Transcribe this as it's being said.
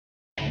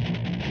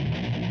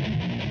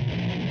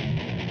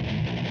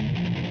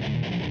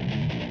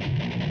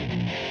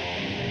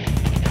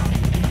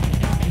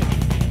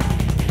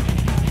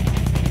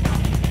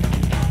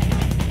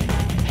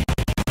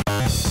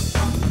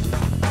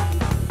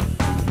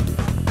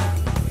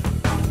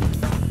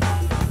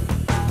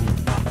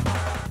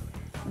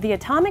The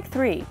Atomic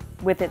 3,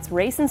 with its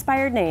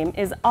race-inspired name,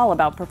 is all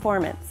about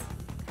performance.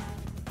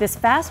 This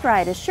fast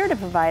ride is sure to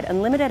provide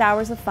unlimited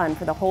hours of fun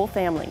for the whole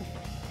family.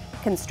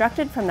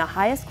 Constructed from the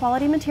highest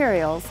quality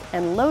materials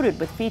and loaded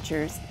with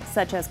features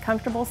such as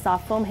comfortable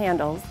soft foam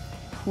handles,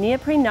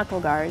 neoprene knuckle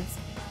guards,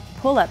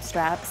 pull-up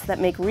straps that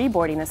make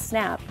reboarding a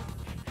snap,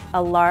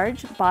 a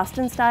large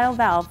Boston-style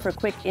valve for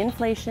quick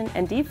inflation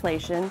and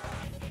deflation,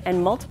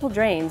 and multiple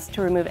drains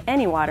to remove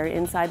any water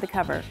inside the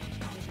cover.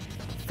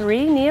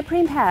 3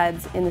 neoprene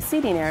pads in the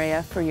seating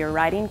area for your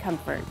riding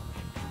comfort.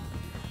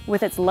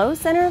 With its low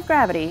center of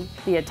gravity,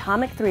 the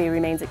Atomic 3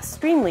 remains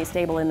extremely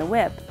stable in the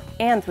whip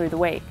and through the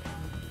wake.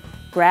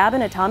 Grab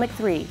an Atomic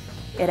 3.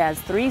 It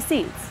has 3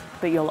 seats,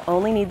 but you'll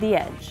only need the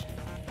edge.